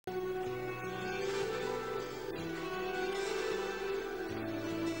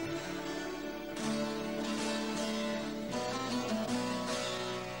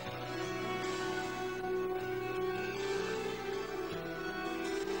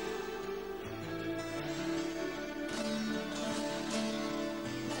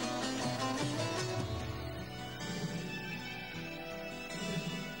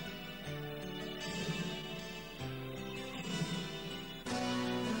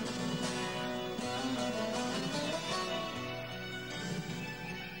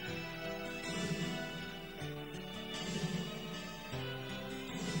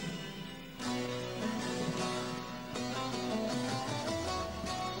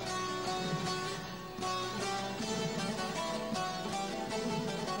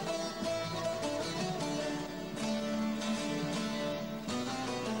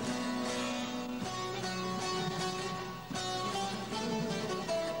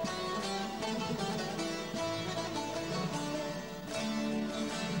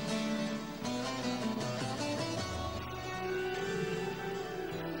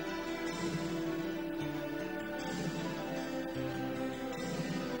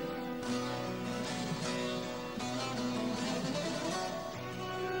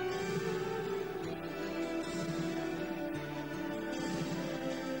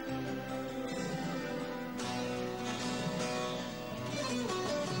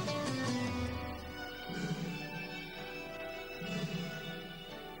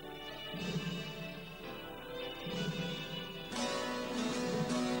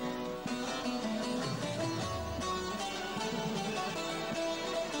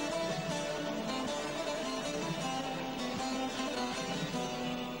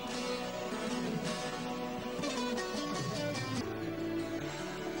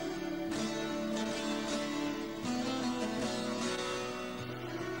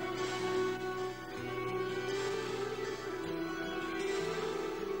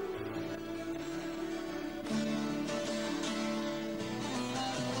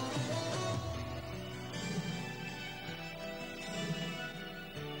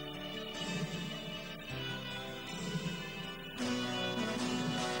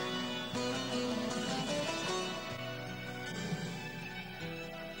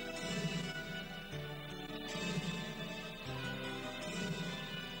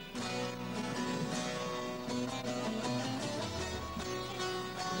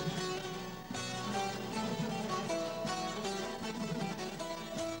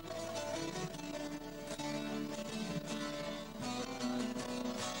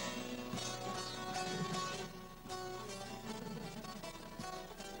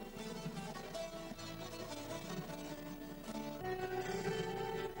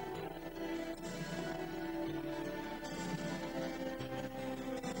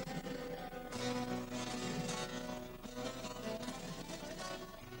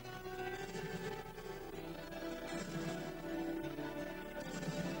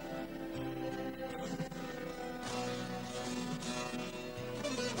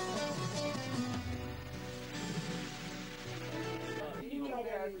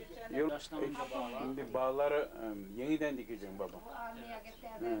Şimdi bağları yeniden dikeceğim baba.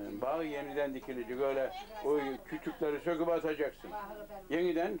 Bağ yeniden dikilecek. Öyle o kütükleri söküp atacaksın.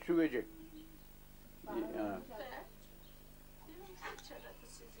 Yeniden sürecek.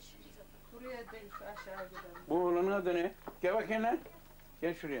 Bu oğlanın adı ne? Gel bakayım lan.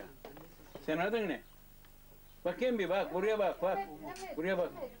 Gel şuraya. Senin adın ne? Bakayım bir bak. Buraya bak. Bak. Buraya bak.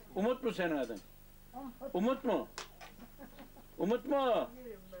 Umut mu senin adın? Umut mu? Umut mu?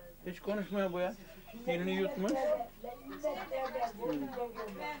 Hiç konuşmuyor bu ya. Dilini yutmuş.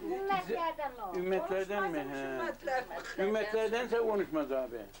 Ümmetlerden mi? He. Ümmetlerdense konuşmaz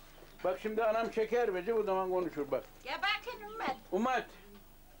abi. Bak şimdi anam çeker bizi, o zaman konuşur bak. Ya bakın Umut.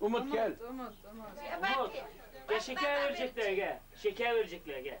 Umut gel. Umut. Gel şeker verecekler gel. Şeker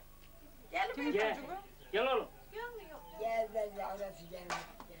verecekler gel. Gel. Gel oğlum. Yok. Gel orası gel.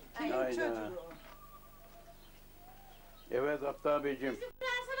 Kimin çocuğu? Evet Abdi abicim. Bizim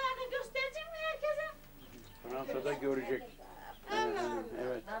Fransa'larda gösterecek mi herkese? Fransa'da görecek.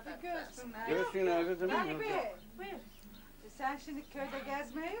 Evet. Hadi görsünler. Görsünler kızım. Buyur. Sen şimdi köyde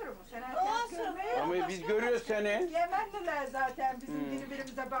gezmeye yürü mü? Sen herkes görmeye yürü. Ama biz görüyoruz seni. Yemenliler zaten bizim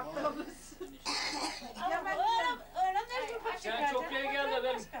birbirimize baktığımız. Sen çok yere gel de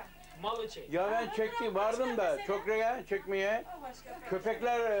ben malı çek. Ya ben vardım da Çokre'ye çekmeye.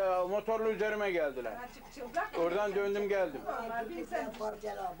 Köpekler motorlu üzerime geldiler. Oradan döndüm geldim.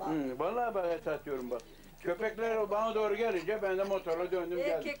 Vallahi bak esas diyorum bak. Köpekler bana doğru gelince ben de motorla döndüm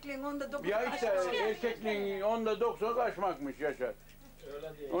geldim. Erkekliğin onda 9 Ya işte erkekliğin onda 90 kaçmakmış Yaşar.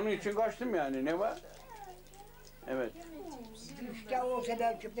 Onun için kaçtım yani, ne var? Evet. İşte olsa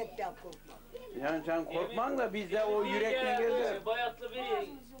ben köpekten korkmam. Yani sen korkman da biz de o yürekle geldi. Bayatlı biri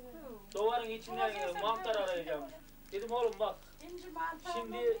duvarın içinden mantar arayacağım. Dedim oğlum bak.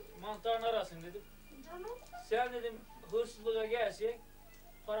 Şimdi mantarın arasın dedim. Sen dedim hırsızlığa gelsek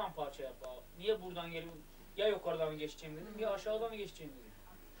paramparça yap abi. Niye buradan geliyorsun? Ya yukarıdan geçeceğim dedim, ya aşağıdan geçeceğim dedim.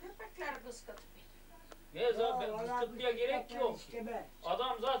 Köpekler kıskatı beni. Ne zaten kıskatlıya gerek yok.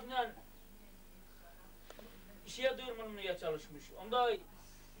 Adam zaten bir şeye duyurmaya çalışmış. Onda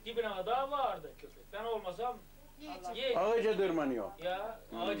dibine kadar vardı köpek. Ben olmasam Ağaca dırmanıyor. ya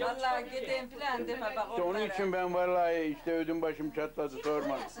ağaca Vallahi gideyim falan deme bak İşte onun için ben vallahi işte ödüm başım çatladı,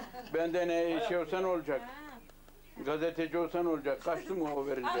 sorma. Bende ne şey olsan olacak. Gazeteci olsan olacak. Kaçtım o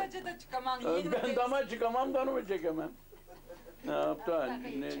verince. Ağaca da çıkamam. Ben dama çıkamam, danımı çekemem. Ne yaptın?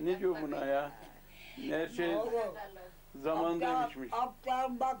 Ne diyor buna ya? Her şey zaman demişmiş.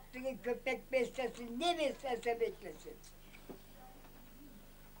 Aptal baktığı köpek beslesin, ne beslese beklesin.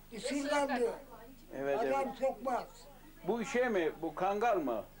 Isırlandı. Evet, Adam sokmaz. Bu şey mi? Bu kangal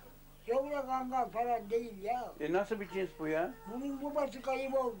mı? Yok da kangal falan değil ya. Nasıl bir cins bu ya? Bunun babası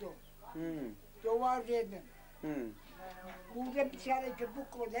kayıp oldu. Dovar dedim. Burada bir tane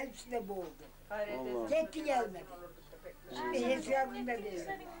köpek oldu, hepsi de boğuldu. Tek gelmedi. Şimdi hesabında değil.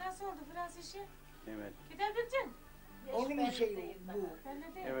 Senin nasıl oldu Fransız işi? Evet. Gidebileceksin. Onun bir şeyi bu.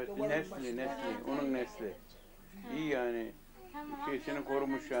 Evet, nesli, onun nesli. İyi yani. Şeysini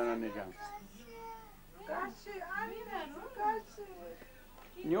korumuş yani anneciğim.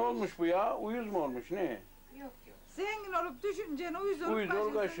 Ne olmuş bu ya? Uyuz mu olmuş, ne? Yok. Zengin olup düşüncen uyuz olup Uyuz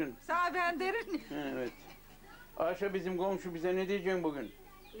ol kaşın. Sağ ben derin. Evet. Ayşe bizim komşu, bize ne diyeceksin bugün?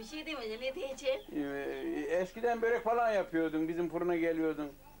 Bir şey demeyeceğim, ne diyeceğim? Eskiden börek falan yapıyordun, bizim fırına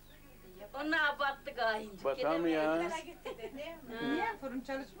geliyordun. O ne yaptı gayince? Batar mı ya? Niye fırın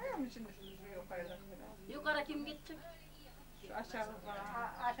çalışmıyor mu şimdi şu yukarıda? Yukarı kim gitti? Şu aşağıda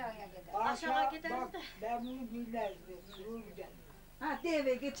falan. Aşağı gidelim Bak, de. ben bunu bilmezdim. Sürürden. Ha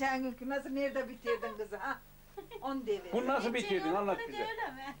deve geçen günkü nasıl nerede bitirdin kızı ha? 10 deve. Bunu nasıl bitirdin, anlat bize.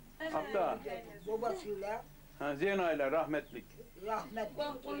 Öyle mi? Hatta Babasıyla Zena'yla rahmetlik. rahmetli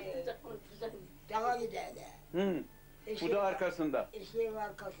dağa giderdi. Bu da arkasında. Eşeğin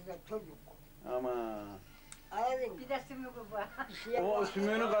arkasında çocuk. Ama Anladın mı? Bir de sümüğü var. o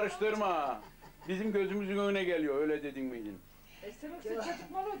sümüğünü karıştırma. Bizim gözümüzün önüne geliyor, öyle dedin miydin? Sınıfsız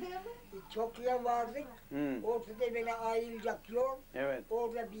çocuk mu o değil mi? Çok yer vardık. Ortada beni ayrılacak yol. Evet,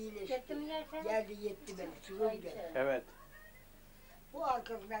 Orada bir iyileşti. Geldi yetti beni. Sığırdı. evet. Bu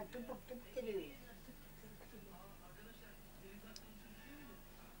arkasından tıpık geliyor.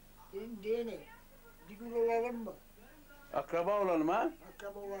 Dedim değilim. Bir gün olalım mı? Akraba olalım ha?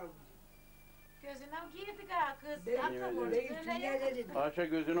 Akraba olalım. Gözüne girdik ha kız. Ben Akraba oldu. Beytünler'de dedim. Ayşe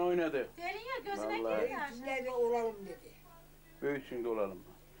gözünü oynadı. Senin ya gözüne Vallahi. girdi Ayşe. Beytünler'de olalım dedi. Büyüksünde olalım.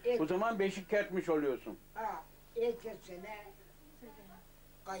 Evet. O zaman beşik kertmiş oluyorsun. Ha, ertesi sene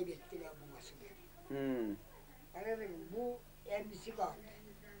kaybettiler babasını. Anladın mı? Bu emrisi kaldı.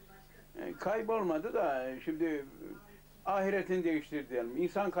 Kaybolmadı da şimdi ahiretini değiştir diyelim.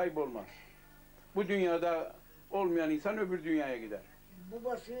 İnsan kaybolmaz. Bu dünyada olmayan insan öbür dünyaya gider.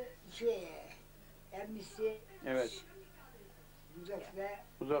 Babası emmisi Evet. Muzaffer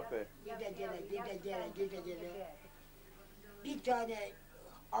Muzaffer. gide. Bir tane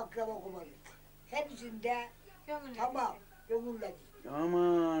akraba kumadık. Hepsinde tamam, gönülledik.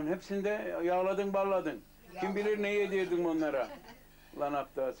 Aman hepsinde yağladın balladın. Kim bilir ne yedirdin onlara. Lan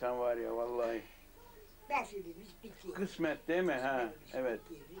Abdi sen var ya vallahi. Nasibimiz bitti. Kısmet değil mi? Ha, evet.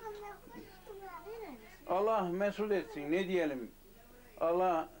 Allah mesut etsin. Ne diyelim?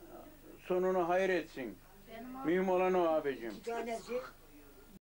 Allah sonunu hayır etsin. Mühim olan o abicim. Bir tanesi